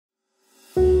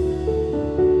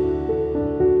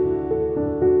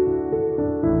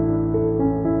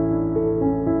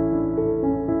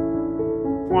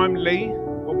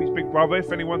brother,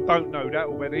 if anyone don't know that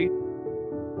already.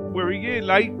 We're a year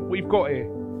late, we've got here.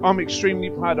 I'm extremely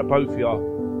proud of both of you.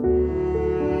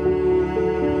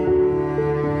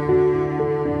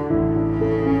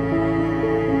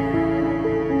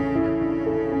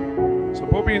 So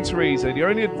Bobby and Teresa, the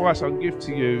only advice I can give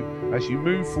to you as you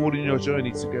move forward in your journey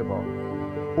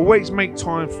together, always make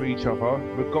time for each other,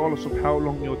 regardless of how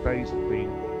long your days have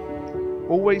been.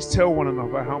 Always tell one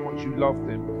another how much you love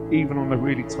them, even on the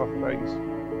really tough days.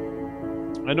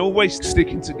 And always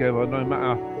sticking together, no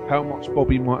matter how much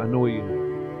Bobby might annoy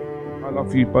you. I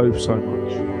love you both so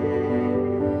much.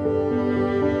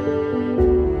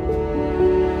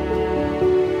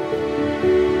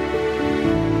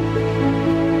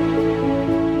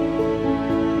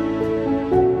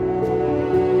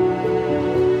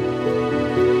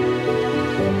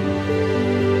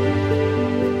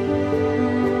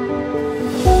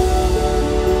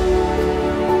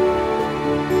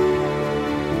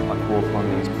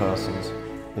 Persons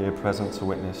here present to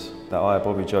witness that I,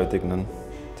 Bobby Joe Dignan,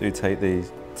 do take thee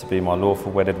to be my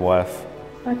lawful wedded wife.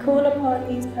 I call upon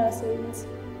these persons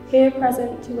here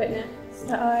present to witness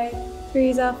that I,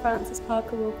 Teresa Francis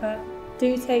Parker Walker,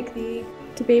 do take thee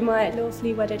to be my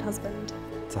lawfully wedded husband.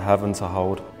 To have and to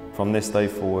hold, from this day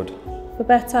forward, for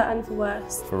better and for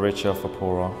worse, for richer, for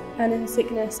poorer, and in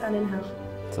sickness and in health,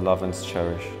 to love and to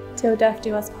cherish, till death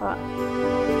do us part.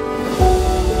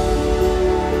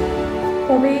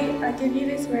 Bobby, I give you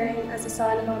this ring as a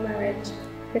sign of our marriage.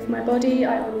 With my body,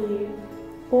 I honour you.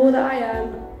 All that I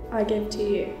am, I give to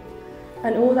you.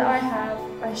 And all that I have,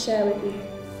 I share with you.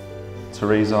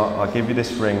 Teresa, I give you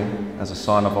this ring as a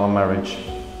sign of our marriage.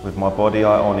 With my body,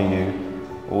 I honour you.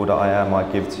 All that I am, I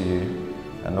give to you.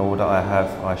 And all that I have,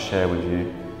 I share with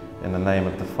you. In the name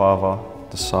of the Father,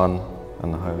 the Son,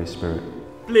 and the Holy Spirit.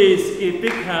 Please give a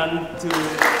big hand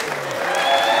to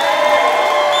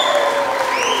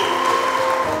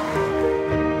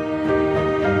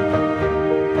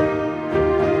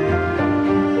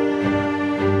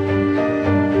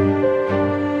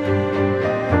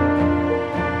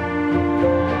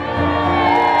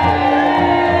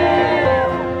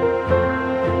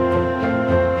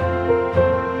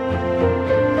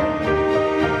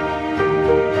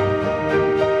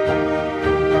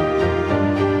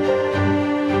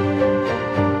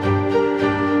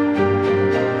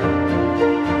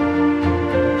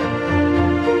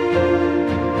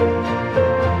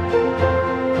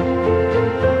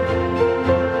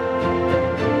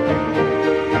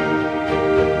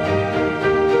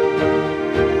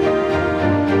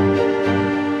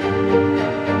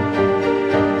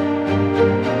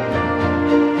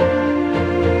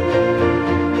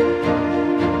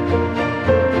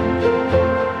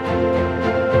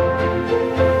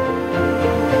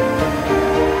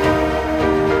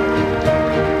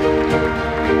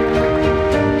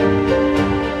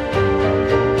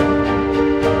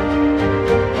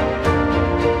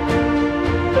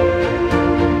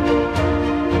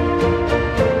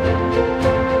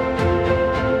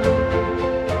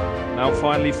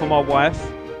Finally, for my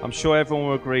wife, I'm sure everyone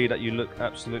will agree that you look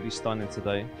absolutely stunning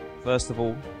today. First of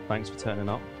all, thanks for turning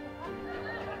up.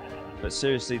 But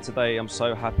seriously, today I'm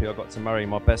so happy I got to marry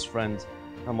my best friend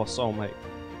and my soulmate.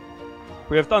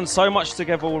 We have done so much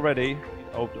together already,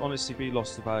 I would honestly be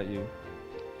lost without you.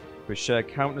 We've shared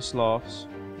countless laughs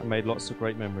and made lots of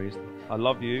great memories. I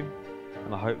love you,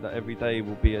 and I hope that every day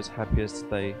will be as happy as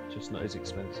today, just not as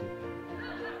expensive.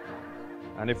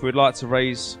 And if we'd like to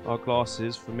raise our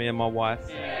glasses for me and my wife.